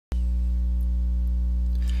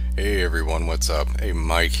Hey everyone, what's up? Hey,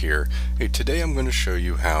 Mike here. Hey, today I'm going to show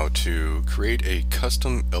you how to create a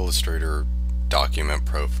custom Illustrator document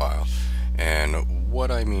profile. And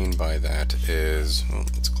what I mean by that is, well,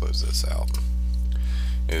 let's close this out,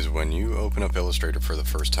 is when you open up Illustrator for the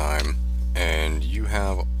first time and you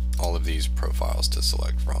have all of these profiles to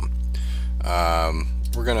select from.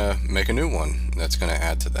 We're going to make a new one that's going to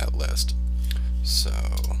add to that list. So,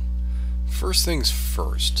 first things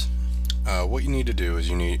first. What you need to do is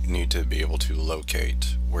you need to be able to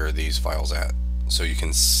locate where these files at so you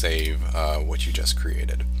can save what you just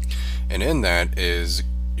created. And in that is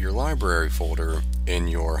your library folder in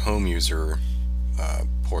your home user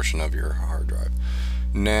portion of your hard drive.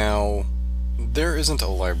 Now, there isn't a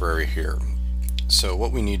library here. So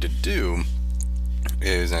what we need to do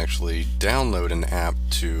is actually download an app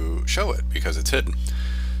to show it because it's hidden.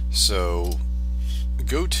 So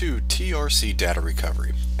go to TRC Data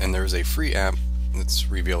Recovery, and there's a free app. It's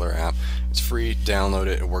Revealer app. It's free. Download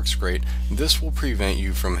it. It works great. This will prevent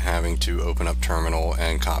you from having to open up Terminal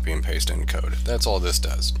and copy and paste in code. That's all this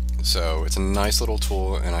does. So it's a nice little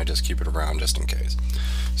tool, and I just keep it around just in case.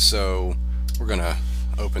 So we're gonna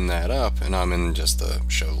open that up, and I'm in just the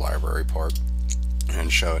show library part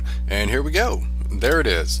and show it. And here we go. There it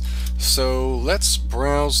is. So let's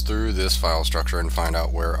browse through this file structure and find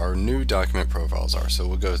out where our new document profiles are. So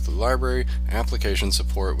we'll go to the library, application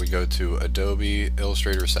support, we go to Adobe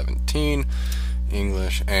Illustrator 17,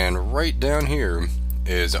 English, and right down here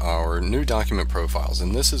is our new document profiles,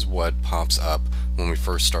 and this is what pops up when we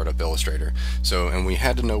first start up Illustrator. So, and we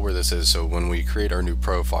had to know where this is, so when we create our new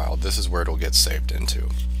profile, this is where it'll get saved into.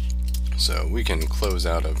 So we can close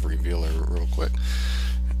out of Revealer real quick.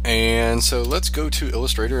 And so let's go to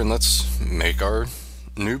Illustrator and let's make our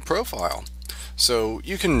new profile. So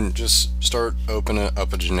you can just start opening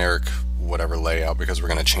up a generic whatever layout because we're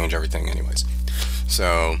going to change everything anyways.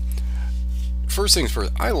 So first things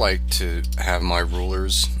first, I like to have my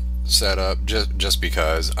rulers set up just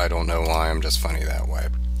because I don't know why, I'm just funny that way.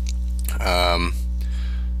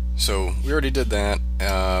 So we already did that.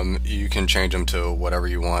 You can change them to whatever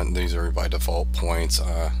you want. These are by default points.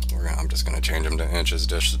 I'm just going to change them to inches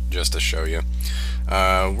just to show you.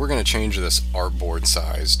 We're going to change this artboard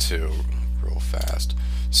size too real fast.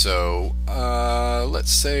 So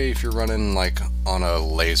let's say if you're running like on a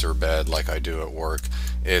laser bed like I do at work,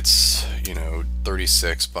 it's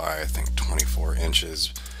 36 by I think 24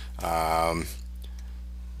 inches.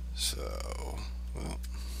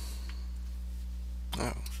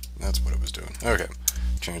 That's what it was doing. Okay,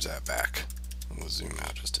 change that back. We'll zoom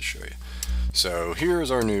out just to show you. So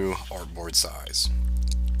here's our new artboard size.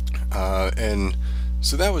 And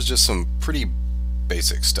so that was just some pretty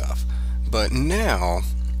basic stuff. But now,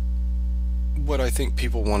 what I think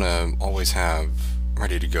people want to always have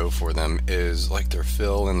ready to go for them is like their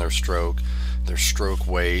fill and their stroke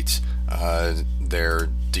weight, their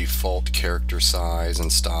default character size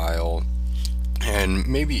and style, and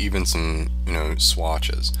maybe even some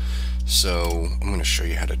swatches. So I'm going to show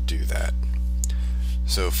you how to do that.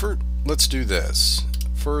 So let's do this.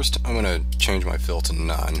 First, I'm going to change my fill to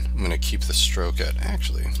none. I'm going to keep the stroke at,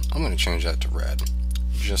 actually, I'm going to change that to red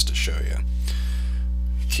just to show you.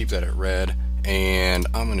 Keep that at red, and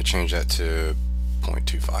I'm going to change that to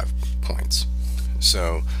 0.25 points.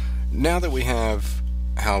 So now that we have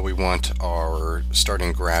how we want our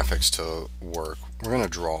starting graphics to work, we're going to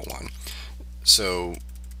draw one. So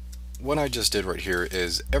what I just did right here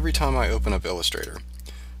is every time I open up Illustrator,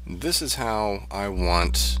 this is how I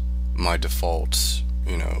want my default,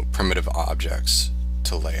 primitive objects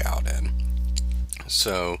to lay out in.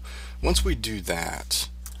 So once we do that,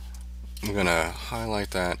 I'm going to highlight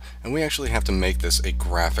that, and we actually have to make this a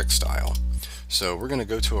graphic style. So we're going to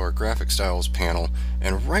go to our graphic styles panel,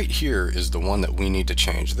 and right here is the one that we need to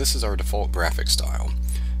change. This is our default graphic style,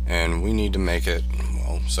 and we need to make it,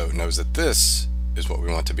 well, so it knows that this is what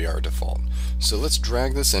we want to be our default. So let's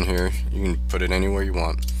drag this in here. You can put it anywhere you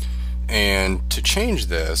want. And to change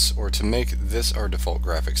this, or to make this our default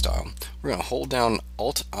graphic style, we're going to hold down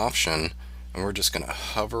Alt Option, and we're just going to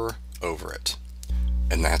hover over it.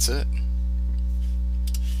 And that's it.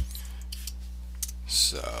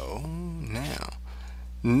 So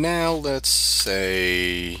now let's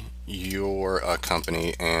say you're a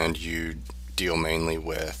company and you deal mainly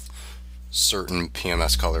with certain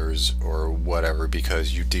PMS colors or whatever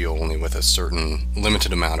because you deal only with a certain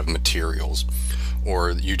limited amount of materials,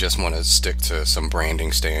 or you just want to stick to some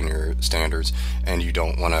branding standards and you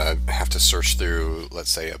don't want to have to search through, let's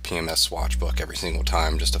say, a PMS swatch book every single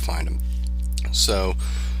time just to find them. So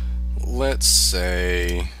let's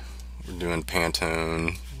say we're doing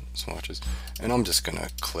Pantone swatches, and I'm just gonna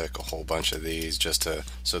click a whole bunch of these just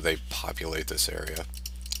so they populate this area.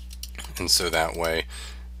 And so that way,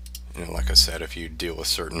 like I said, if you deal with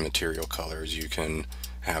certain material colors, you can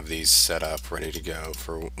have these set up ready to go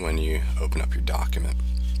for when you open up your document.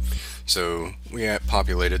 So we have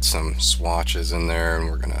populated some swatches in there, and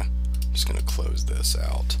we're just gonna close this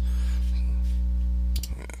out.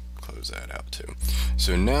 Close that out too.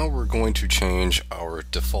 So now we're going to change our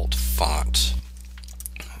default font.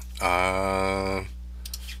 We're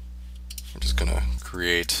just gonna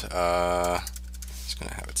create. Just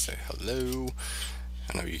gonna have it say hello.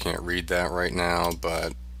 I know you can't read that right now,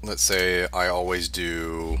 but let's say I always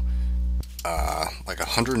do like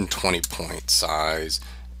 120 point size,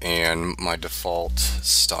 and my default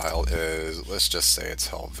style is, let's just say it's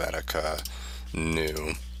Helvetica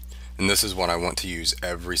New. And this is what I want to use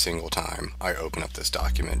every single time I open up this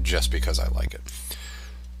document, just because I like it.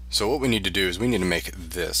 So what we need to do is we need to make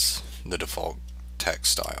this the default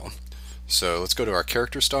text style. So let's go to our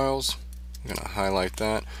character styles. I'm going to highlight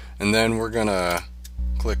that, and then we're going to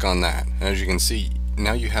click on that. And as you can see,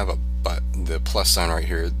 now you have the plus sign right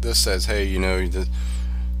here. This says, hey, you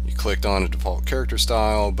clicked on a default character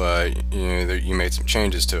style, but you made some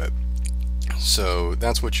changes to it. So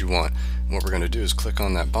that's what you want. And what we're going to do is click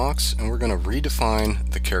on that box, and we're going to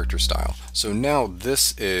redefine the character style. So now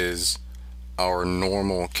this is our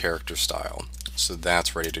normal character style. So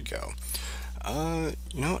that's ready to go.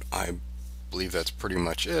 You know what? I believe that's pretty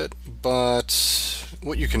much it. But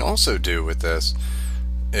what you can also do with this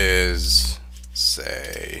is,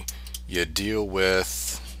 say, you deal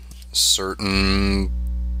with certain,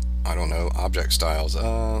 I don't know, object styles.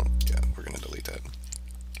 Yeah, we're going to delete that.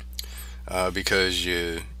 Because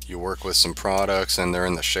you work with some products and they're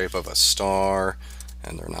in the shape of a star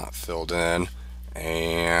and they're not filled in,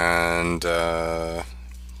 and well,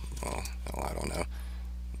 I don't know,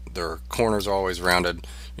 their corners are always rounded.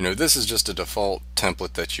 This is just a default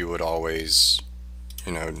template that you would always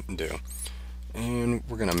do. And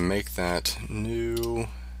we're gonna make that new,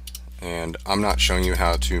 and I'm not showing you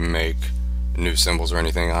how to make new symbols or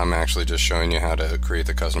anything. I'm actually just showing you how to create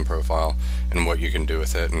the custom profile and what you can do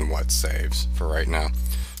with it and what saves for right now.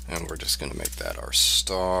 And we're just gonna make that our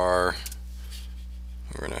star.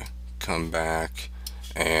 We're gonna come back,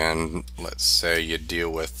 and let's say you deal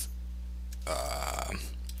with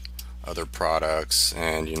other products,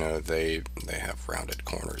 and they have rounded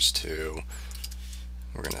corners too.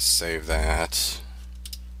 We're gonna save that.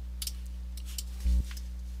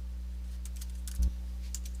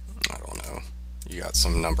 I don't know, you got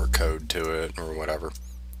some number code to it or whatever.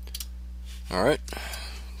 Alright,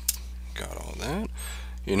 got all that,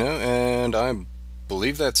 and I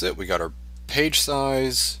believe that's it. We got our page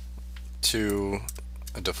size to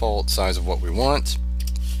a default size of what we want.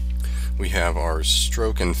 We have our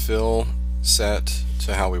stroke and fill set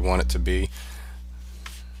to how we want it to be.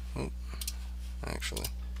 Oh, actually,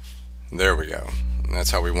 there we go.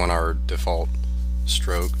 That's how we want our default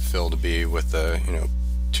stroke fill to be, with the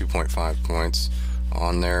 2.5 points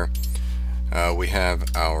on there. We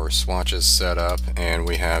have our swatches set up, and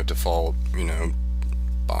we have default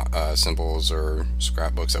symbols or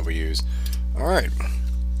scrapbooks that we use. Alright,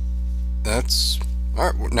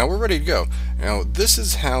 alright, now we're ready to go. Now this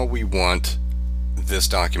is how we want this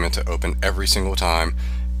document to open every single time,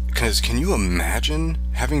 because can you imagine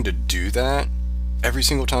having to do that every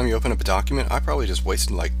single time you open up a document? I probably just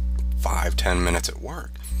wasted like 5-10 minutes at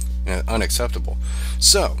work. Unacceptable.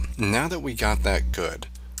 So now that we got that good,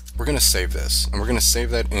 we're going to save this, and we're going to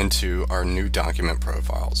save that into our new document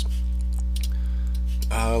profiles.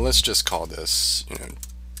 Let's just call this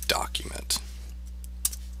document.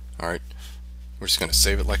 Alright, we're just going to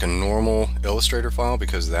save it like a normal Illustrator file,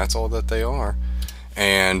 because that's all that they are.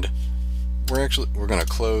 And we're going to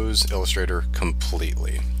close Illustrator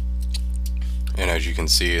completely. And as you can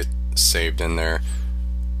see, it saved in there.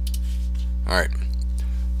 Alright,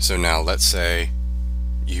 so now let's say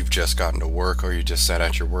you've just gotten to work, or you just sat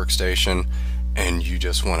at your workstation and you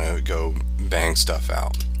just want to go bang stuff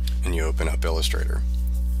out, and you open up Illustrator.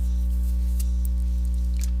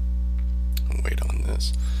 Wait on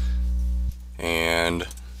this, and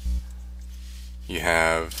you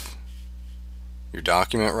have your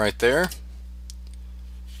document right there.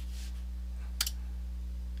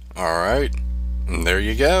 Alright, and there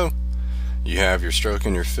you go. You have your stroke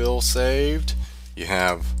and your fill saved. You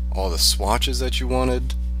have all the swatches that you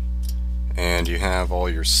wanted, and you have all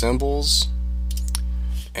your symbols,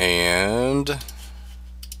 and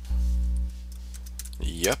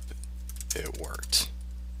yep, it worked.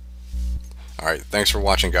 Alright, thanks for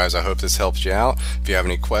watching, guys. I hope this helps you out. If you have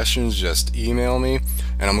any questions, just email me,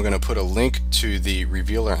 and I'm going to put a link to the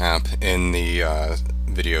Revealer app in the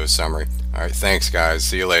video summary. Alright, thanks guys,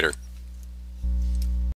 see you later.